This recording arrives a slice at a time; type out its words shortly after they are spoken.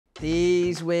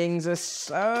These wings are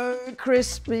so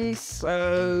crispy,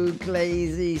 so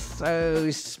glazy,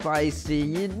 so spicy.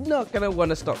 You're not gonna want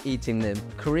to stop eating them.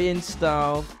 Korean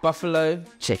style buffalo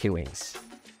chicken wings.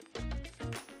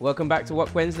 Welcome back to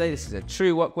Wok Wednesday. This is a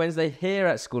true Wok Wednesday here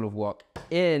at School of Wok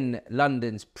in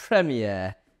London's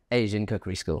premier Asian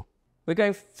cookery school. We're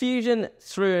going fusion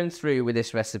through and through with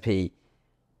this recipe.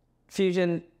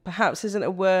 Fusion perhaps isn't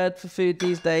a word for food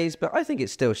these days, but I think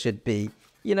it still should be.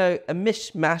 You know, a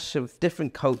mishmash of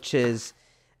different cultures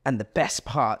and the best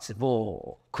parts of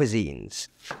all cuisines.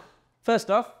 First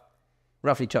off,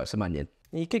 roughly chop some onion.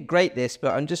 You could grate this,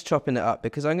 but I'm just chopping it up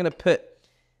because I'm going to put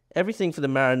everything for the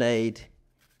marinade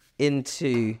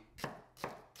into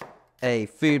a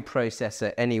food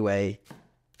processor anyway,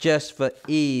 just for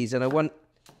ease. And I want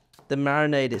the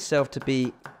marinade itself to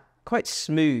be quite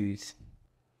smooth.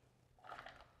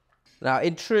 Now,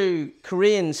 in true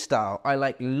Korean style, I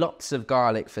like lots of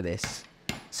garlic for this.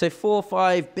 So 4 or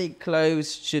 5 big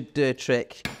cloves should do a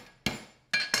trick.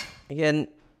 Again,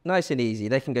 nice and easy.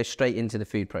 They can go straight into the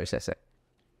food processor.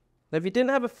 Now, if you didn't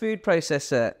have a food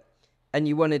processor and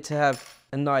you wanted to have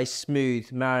a nice smooth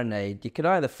marinade, you could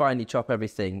either finely chop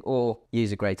everything or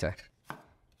use a grater.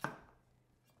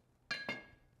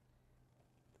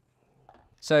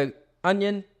 So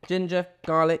onion, ginger,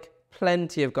 garlic,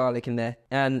 plenty of garlic in there.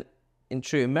 And in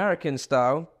true American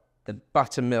style, the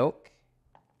buttermilk.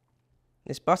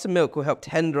 This buttermilk will help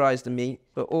tenderize the meat,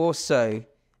 but also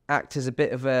act as a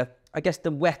bit of a, I guess,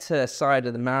 the wetter side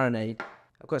of the marinade.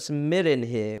 I've got some mirin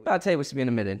here, about a tablespoon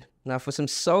of mirin. Now for some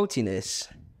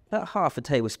saltiness, about half a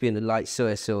tablespoon of light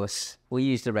soy sauce. We'll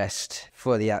use the rest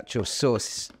for the actual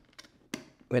sauce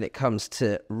when it comes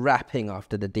to wrapping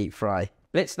after the deep fry.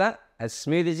 Blitz that as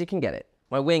smooth as you can get it.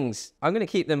 My wings, I'm gonna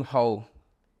keep them whole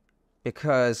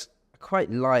because I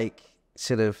quite like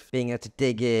sort of being able to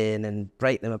dig in and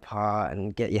break them apart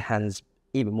and get your hands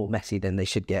even more messy than they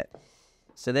should get.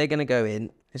 So they're gonna go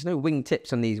in. There's no wing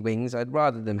tips on these wings. I'd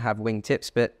rather them have wing tips,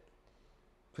 but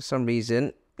for some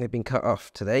reason, they've been cut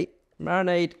off today.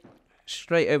 Marinade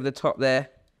straight over the top there.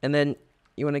 And then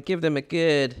you wanna give them a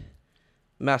good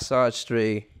massage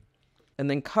through and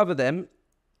then cover them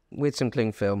with some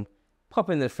cling film. Pop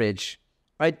in the fridge,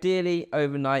 ideally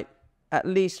overnight, at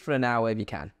least for an hour if you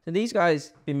can. So these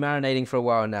guys have been marinating for a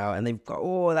while now and they've got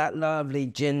all that lovely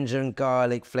ginger and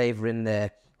garlic flavor in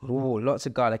there. Oh, lots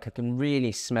of garlic, I can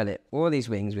really smell it. All these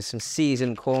wings with some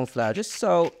seasoned corn flour, just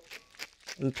salt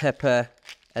and pepper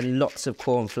and lots of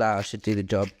corn flour should do the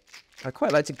job. I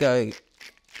quite like to go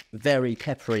very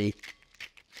peppery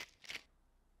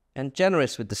and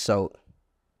generous with the salt.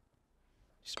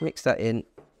 Just mix that in.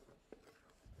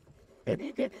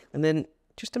 And then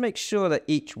just to make sure that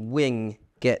each wing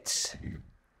gets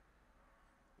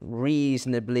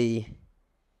reasonably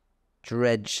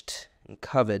dredged and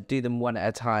covered, do them one at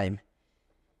a time.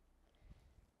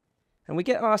 And we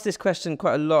get asked this question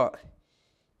quite a lot.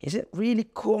 Is it really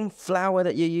corn flour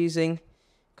that you're using?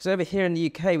 Because over here in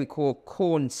the UK, we call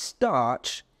corn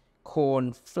starch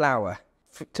corn flour.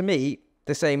 To me,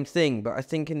 the same thing, but I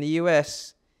think in the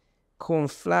US, corn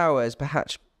flour is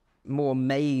perhaps more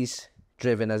maize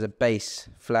driven as a base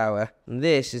flour. And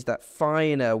this is that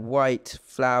finer white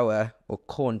flour or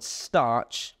corn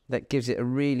starch that gives it a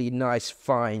really nice,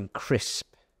 fine, crisp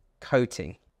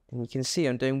coating. And you can see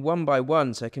I'm doing one by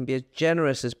one so I can be as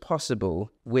generous as possible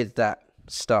with that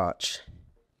starch.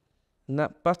 And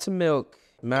that buttermilk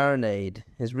marinade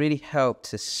has really helped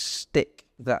to stick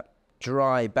that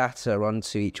dry batter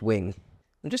onto each wing.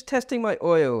 I'm just testing my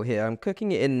oil here. I'm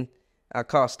cooking it in our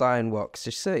cast iron wok,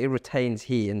 just so it retains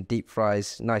heat and deep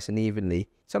fries nice and evenly.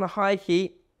 It's on a high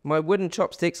heat. My wooden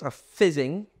chopsticks are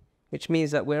fizzing, which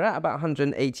means that we're at about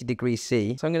 180 degrees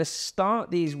C. So I'm going to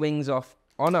start these wings off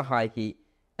on a high heat,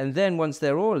 and then once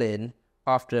they're all in,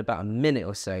 after about a minute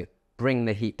or so, bring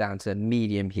the heat down to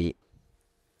medium heat.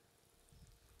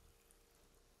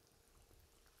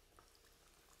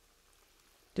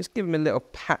 Just give them a little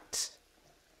pat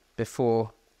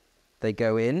before they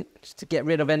go in, just to get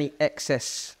rid of any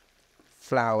excess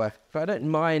flour. But I don't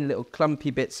mind little clumpy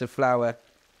bits of flour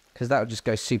because that will just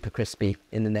go super crispy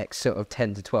in the next sort of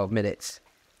 10 to 12 minutes.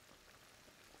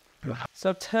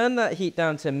 So I've turned that heat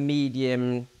down to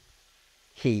medium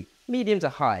heat, medium to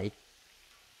high.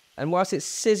 And whilst it's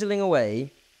sizzling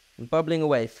away and bubbling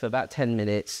away for about 10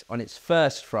 minutes on its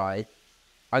first fry,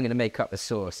 I'm going to make up the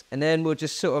sauce. And then we'll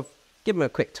just sort of give them a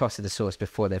quick toss of the sauce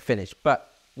before they're finished. But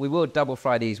we will double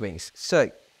fry these wings. So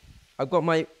I've got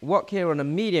my wok here on a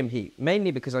medium heat,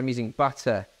 mainly because I'm using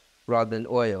butter rather than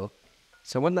oil.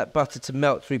 So I want that butter to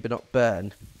melt through but not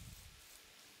burn.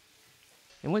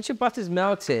 And once your butter's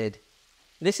melted,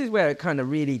 This is where it kind of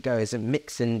really goes and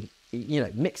mix and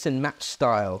match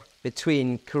style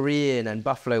between Korean and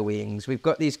buffalo wings. We've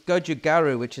got these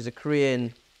Gochugaru, which is a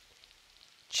Korean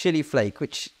chili flake,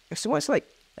 which is almost like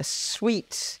a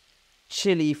sweet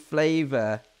chili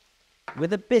flavor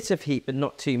with a bit of heat, but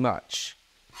not too much.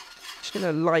 Just going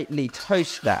to lightly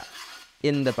toast that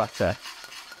in the butter.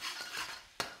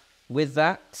 With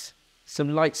that,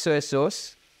 some light soy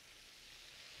sauce.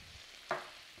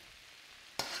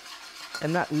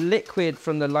 And that liquid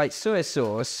from the light soy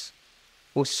sauce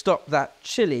will stop that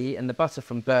chili and the butter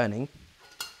from burning.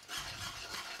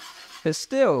 But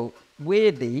still,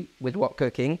 weirdly, with wok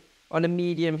cooking, on a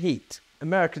medium heat.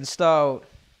 American style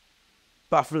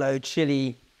buffalo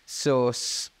chili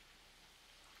sauce.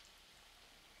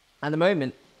 At the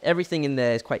moment, everything in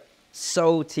there is quite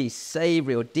salty,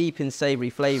 savory, or deep in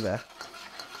savory flavor.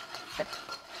 Just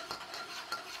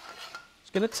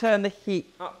going to turn the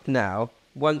heat up now.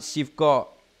 Once you've got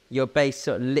your base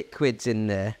sort of liquids in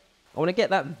there, I want to get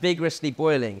that vigorously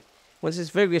boiling. Once it's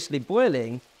vigorously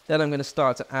boiling, then I'm going to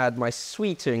start to add my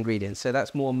sweeter ingredients. So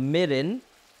that's more mirin,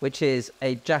 which is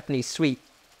a Japanese sweet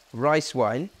rice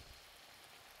wine,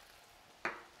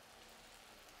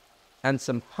 and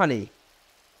some honey.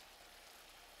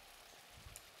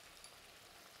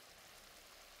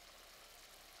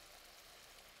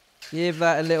 Give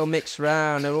that a little mix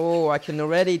round, and oh, I can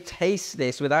already taste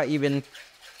this without even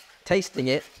tasting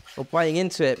it or biting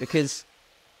into it, because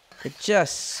it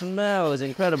just smells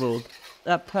incredible.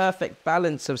 That perfect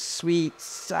balance of sweet,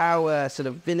 sour, sort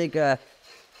of vinegar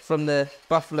from the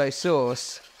buffalo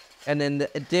sauce, and then the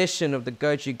addition of the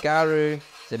gochugaru,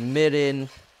 the mirin.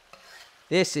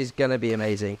 This is gonna be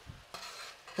amazing.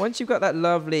 Once you've got that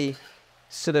lovely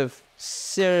sort of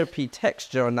syrupy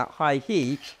texture on that high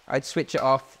heat, I'd switch it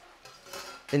off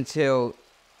until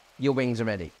your wings are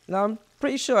ready. Now, I'm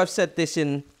pretty sure I've said this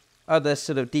in other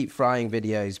sort of deep frying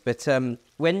videos, but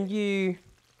when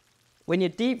you're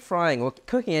deep frying or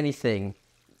cooking anything,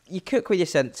 you cook with your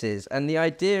senses, and the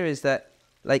idea is that,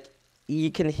 like,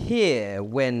 you can hear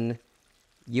when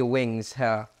your wings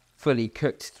are fully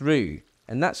cooked through,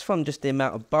 and that's from just the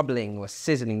amount of bubbling or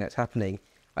sizzling that's happening.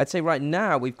 I'd say right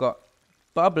now we've got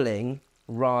bubbling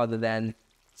rather than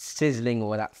sizzling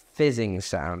or that fizzing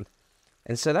sound.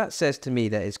 And so that says to me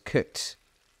that it's cooked,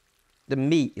 the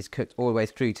meat is cooked all the way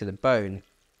through to the bone.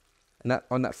 And that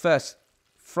on that first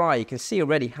fry, you can see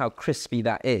already how crispy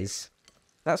that is.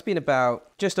 That's been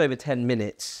about just over 10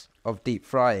 minutes of deep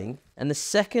frying. And the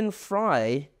second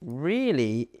fry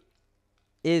really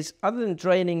is, other than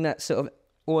draining that sort of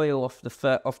oil off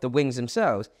the wings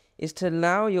themselves, is to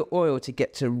allow your oil to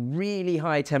get to really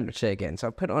high temperature again. So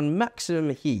I put it on maximum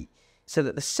heat so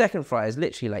that the second fry is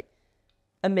literally like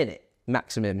a minute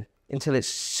maximum until it's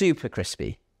super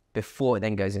crispy before it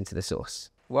then goes into the sauce.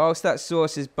 Whilst that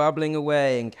sauce is bubbling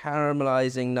away and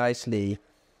caramelizing nicely,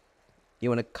 you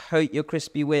want to coat your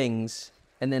crispy wings,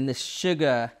 and then the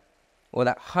sugar or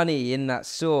that honey in that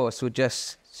sauce will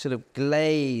just sort of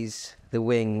glaze the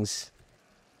wings.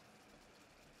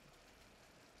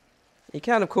 You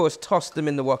can, of course, toss them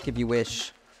in the wok if you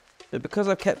wish, but because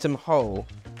I've kept them whole,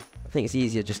 I think it's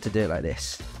easier just to do it like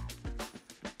this.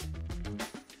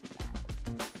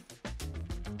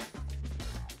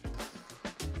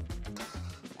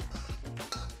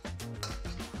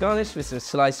 Garnish with some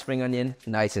sliced spring onion,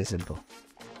 nice and simple.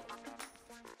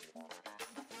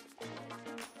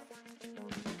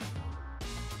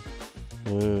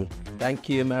 Thank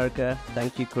you, America.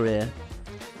 Thank you, Korea.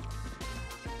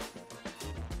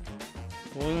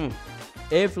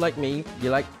 If, like me,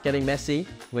 you like getting messy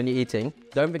when you're eating,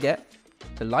 don't forget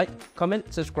to like,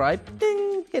 comment, subscribe,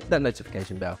 ding, hit that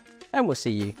notification bell, and we'll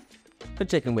see you for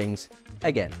chicken wings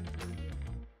again.